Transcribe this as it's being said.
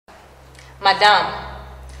Madam,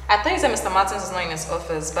 I thought you said Mr. Martins is not in his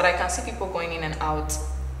office, but I can see people going in and out.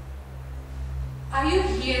 Are you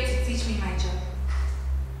here to teach me my job?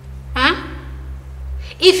 Huh?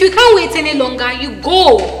 If you can't wait any longer, you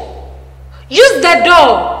go. Use the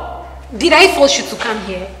door. Did I force you to come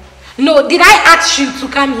here? No, did I ask you to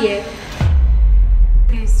come here?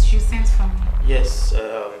 Please, you sent for me. Yes,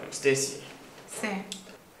 Stacy. Sir.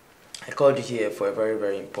 I called you here for a very,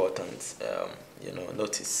 very important,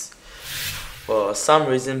 notice. For some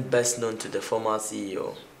reason best known to the former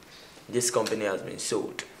CEO, this company has been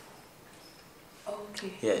sold.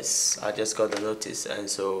 Okay. Yes, I just got the notice, and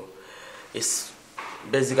so it's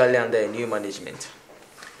basically under a new management.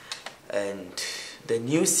 And the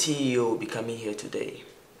new CEO will be coming here today.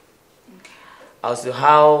 Okay. As to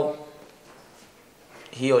how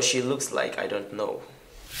he or she looks like, I don't know.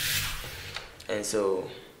 And so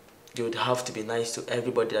you would have to be nice to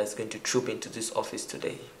everybody that's going to troop into this office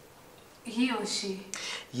today. He or she?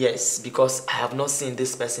 Yes, because I have not seen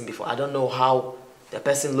this person before. I don't know how the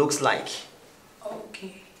person looks like.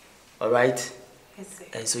 Okay. Alright? Yes, sir.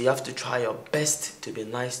 And so you have to try your best to be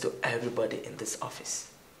nice to everybody in this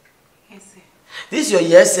office. Yes, sir. This your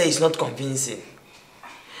yes say is not convincing.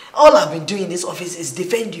 All I've been doing in this office is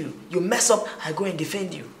defend you. You mess up, I go and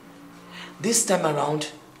defend you. This time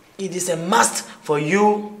around, it is a must for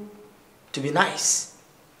you to be nice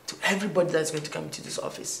to everybody that's going to come into this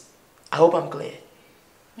office. I hope I'm clear.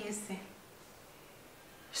 Yes, sir.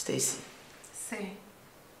 Stacy. Sir.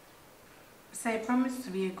 Sir, I promise to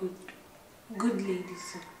be a good lady,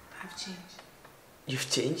 sir. I've changed.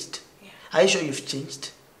 You've changed? Yeah. Are you sure you've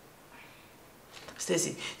changed?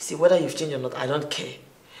 Stacy, see, whether you've changed or not, I don't care.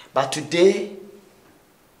 But today,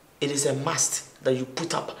 it is a must that you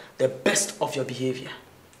put up the best of your behavior.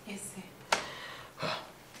 Yes, sir.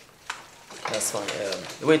 That's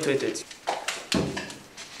fine. Wait.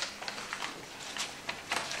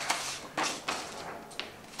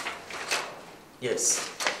 Yes.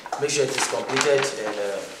 Make sure it is completed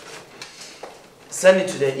and send it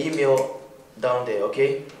to the email down there,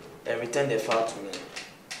 okay? And return the file to me.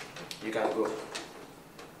 You can go.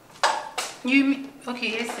 You mean... Okay,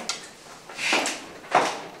 yes, sir.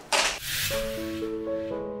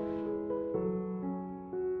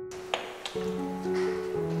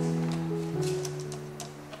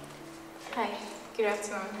 Hi, good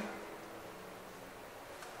afternoon.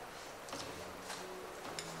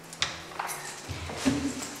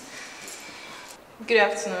 Good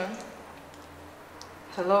afternoon.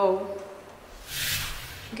 Hello.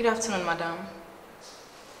 Good afternoon, madam.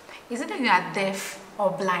 Is it that you are deaf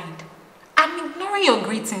or blind? I'm ignoring your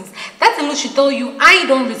greetings. That alone should tell you I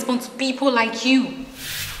don't respond to people like you.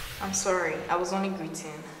 I'm sorry, I was only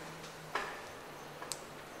greeting.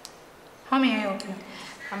 How may I help you?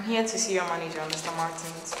 I'm here to see your manager, Mr.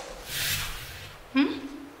 Martins.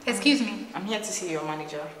 Excuse me? I'm here to see your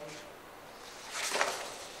manager.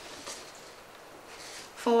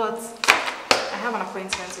 For what? I have an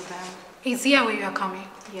appointment with him. Is he aware you are coming?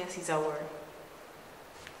 Yes, he's aware.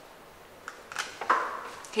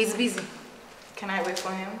 He's busy. Can I wait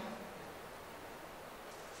for him?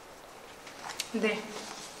 There.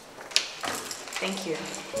 Thank you.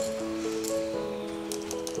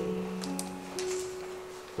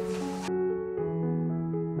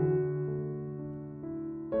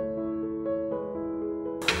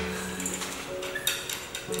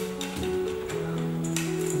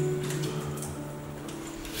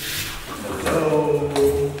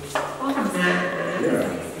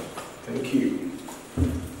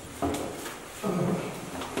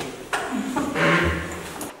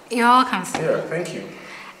 You're welcome, sir. Yeah, thank you.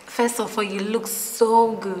 First of all, you look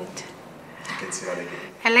so good. You can see that again.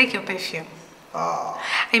 I like your perfume.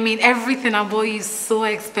 I mean, everything about you is so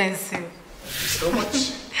expensive. Thank you so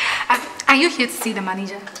much. Are you here to see the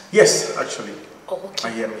manager? Yes, actually. Oh, okay.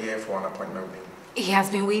 I am here for an appointment with him. He has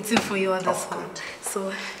been waiting for you all this Oh, while. good.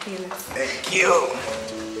 So, here it is. Thank you.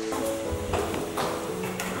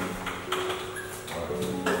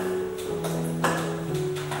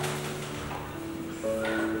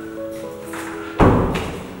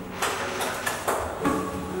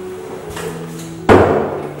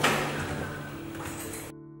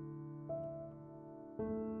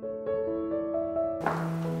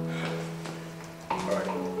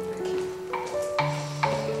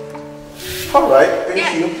 All right,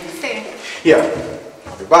 thank you. Stay. Yeah,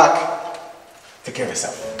 I'll be back. Take care of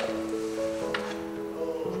yourself.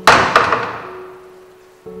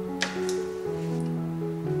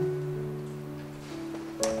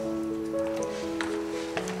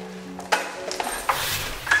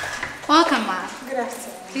 Welcome, ma. Good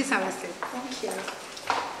afternoon. Please have a seat. Thank you.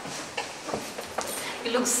 You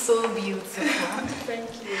You look so beautiful. Thank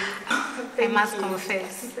you. I must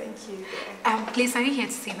confess. Thank you. Please, are you here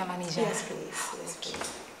to see the manager? Yes, please. Yes,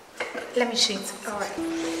 please. Let me show it. All right.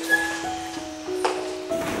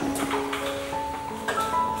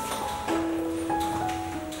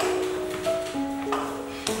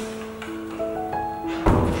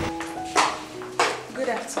 Good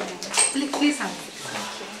afternoon. Please, have it.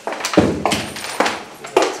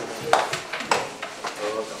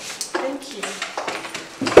 Thank you.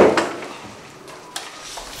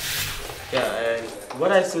 Yeah, and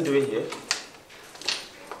what are you still doing here?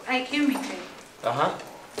 I came with you. Uh-huh.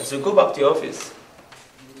 So go back to your office.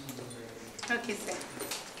 Okay, sir.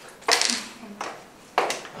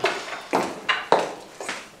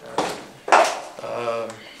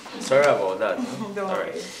 Sorry about that. Don't All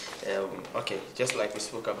worry. right. Okay, just like we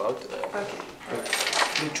spoke about. Okay.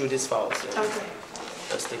 Look through these files. Okay.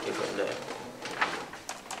 Let's take it from there.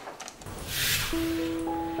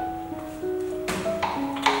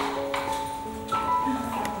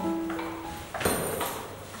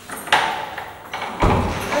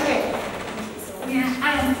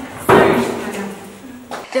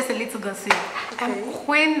 Just a little gossip. Okay.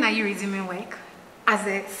 When are you resuming work as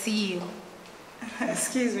a CEO?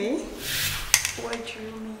 Excuse me? What do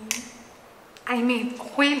you mean? I mean,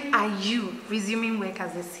 when are you resuming work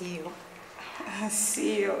as a CEO?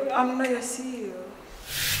 CEO? I'm not your CEO.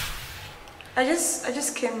 I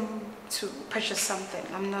just came to purchase something.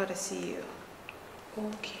 I'm not a CEO.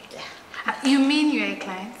 Okay. Yeah. You mean you're a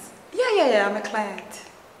client? Yeah, I'm a client.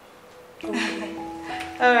 Okay.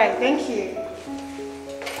 All right, thank you.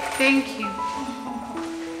 Thank you.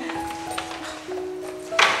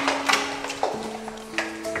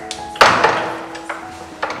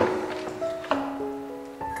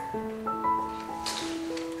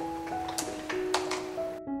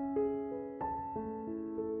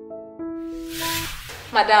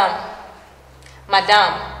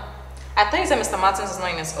 Madam, I thought you said Mr. Martins is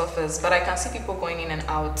not in his office, but I can see people going in and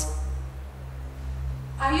out.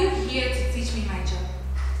 Are you here to teach me my job?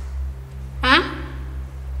 Huh?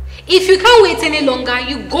 If you can't wait any longer,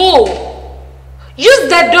 you go. Use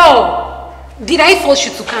the door. Did I force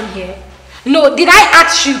you to come here? No, did I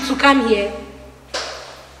ask you to come here?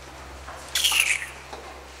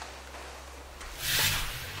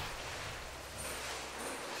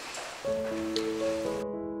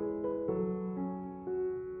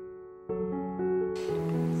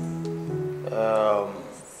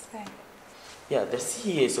 Yeah, the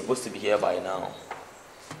CA is supposed to be here by now.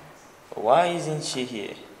 Why isn't she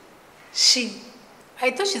here? She?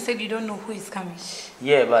 I thought she said you don't know who is coming.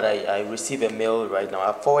 Yeah, but I received a mail right now.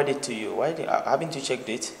 I forwarded it to you. Haven't you checked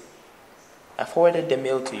it? I forwarded the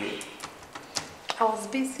mail to you. I was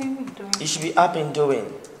busy doing. You should be up and doing.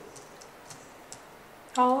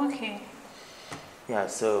 Oh, okay. Yeah,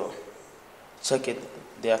 so check it.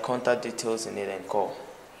 There are contact details in it and call.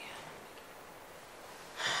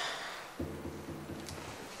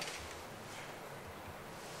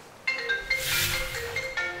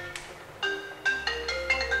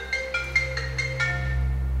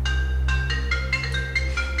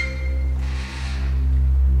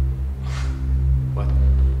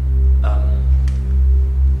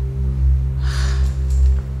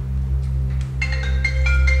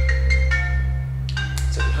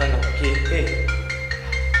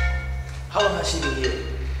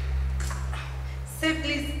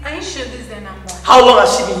 How long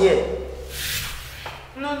has she been here?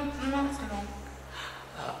 Not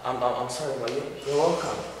long. I'm sorry, but you're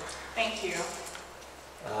welcome. Thank you.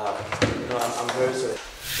 No, I'm very sorry.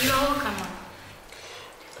 You're welcome.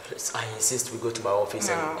 I insist we go to my office.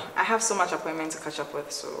 No, I have so much appointment to catch up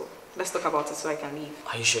with, so let's talk about it so I can leave.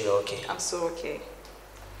 Are you sure you're okay? I'm so okay.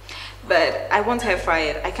 But I want her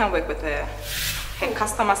fired. I can't work with her. Her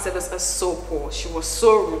customer service is so poor. She was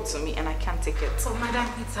so rude to me and I can't take it. Oh, madam,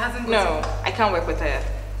 it hasn't No, I can't work with her.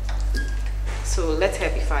 So let her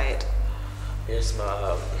be fired. Yes,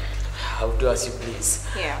 ma'am. I'll do as you please.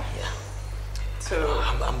 Yeah. So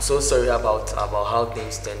I'm so sorry about how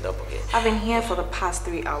things turned up, okay? I've been here for the past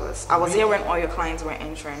 3 hours. I was here when all your clients were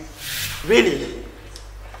entering. Really?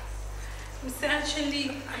 Mr.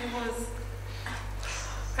 Actually, I was.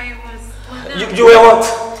 You were what?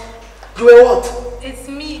 You were what? It's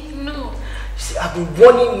me, no. See, I've been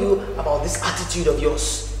warning you about this attitude of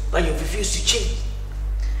yours, but you refuse to change.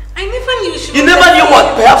 I never knew she was. You never knew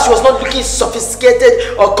what? Perhaps she was not looking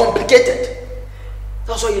sophisticated or complicated.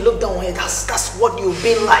 That's why you look down on her. That's what you've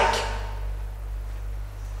been like.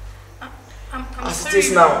 I'm As sorry. it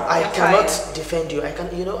is now, I You're cannot fine. defend you.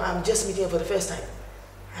 I'm just meeting her for the first time.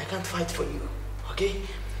 I can't fight for you, okay?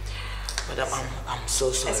 Madam, I'm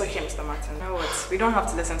so sorry. It's okay, Mr. Martin. No worries. We don't have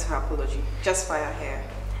to listen to her apology. Just fire her.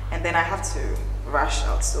 And then I have to rush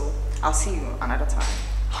out, so I'll see you another time.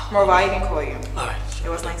 Moreover, I even call you. Alright. It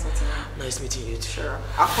was nice meeting you. Nice meeting you too. Sure.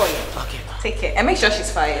 I'll call you. Okay, ma. Take care. And make sure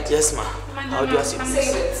she's fired. Yes, ma. I'll do as you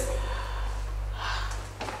Save it.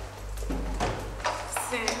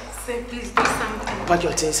 Sir, please do something. Pack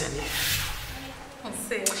your things and leave.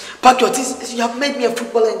 Sir. Pack your things. You have made me a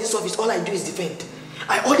footballer in this office. All I do is defend.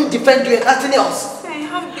 I only defend you and nothing else. Sir, I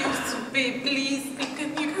have bills to pay. Please,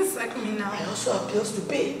 you can sack me now. I also have bills to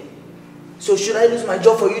pay. So should I lose my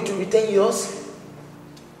job for you to retain yours?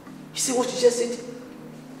 You see what you just said?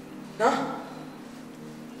 Huh?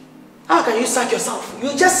 How can you sack yourself?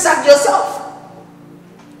 You just sacked yourself.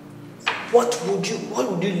 What would you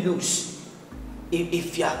lose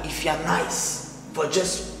if you're nice for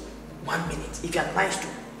just 1 minute? If you're nice to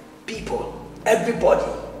people, everybody,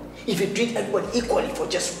 if you treat everybody equally for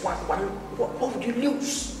just one, what would you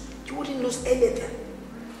lose? You wouldn't lose anything.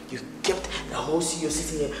 You kept the whole CEO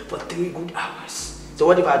sitting here for 3 good hours. So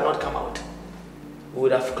what if I had not come out? We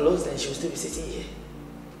would have closed and she would still be sitting here.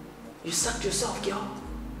 You sacked yourself, girl.